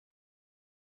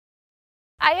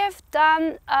I have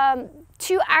done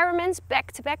 2 Ironmans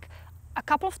back to back a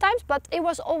couple of times, but it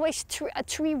was always a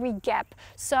 3-week gap.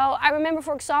 So I remember,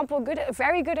 for example, a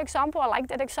very good example, I like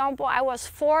that example, I was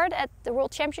 4th at the World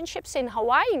Championships in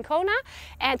Hawaii, in Kona,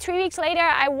 and 3 weeks later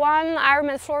I won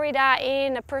Ironman Florida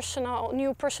in a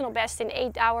new personal best in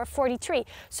 8:43.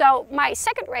 So my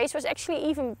second race was actually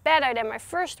even better than my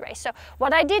first race. So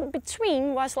what I did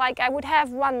between was like I would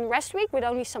have 1 rest week with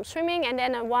only some swimming, and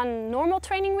then 1 normal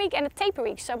training week and a taper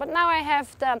week. So, but now I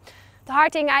have the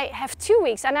hard thing, I have 2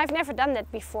 weeks, and I've never done that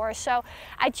before. So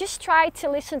I just try to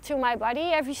listen to my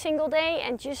body every single day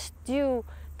and just do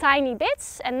tiny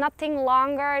bits and nothing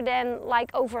longer than like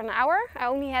over an hour. I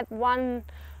only had 1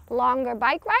 longer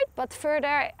bike ride, but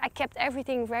further I kept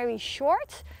everything very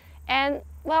short. And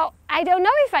well, I don't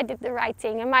know if I did the right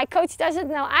thing, and my coach doesn't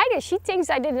know either. She thinks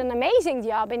I did an amazing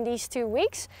job in these 2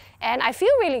 weeks, and I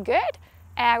feel really good.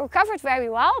 I recovered very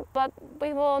well, but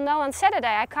we will know on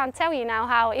Saturday. I can't tell you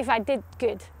now if I did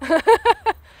good.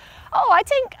 Oh, I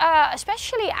think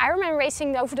especially Ironman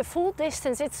racing over the full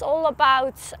distance, it's all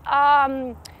about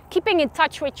keeping in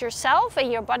touch with yourself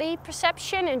and your body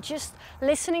perception and just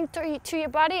listening to your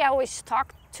body. I always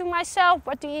talk to myself,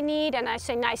 what do you need? And I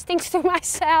say nice things to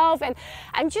myself, and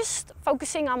I'm just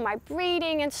focusing on my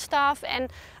breathing and stuff. And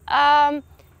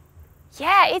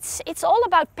yeah, it's all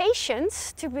about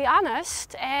patience, to be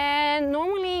honest, and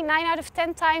normally 9 out of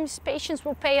 10 times patience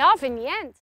will pay off in the end.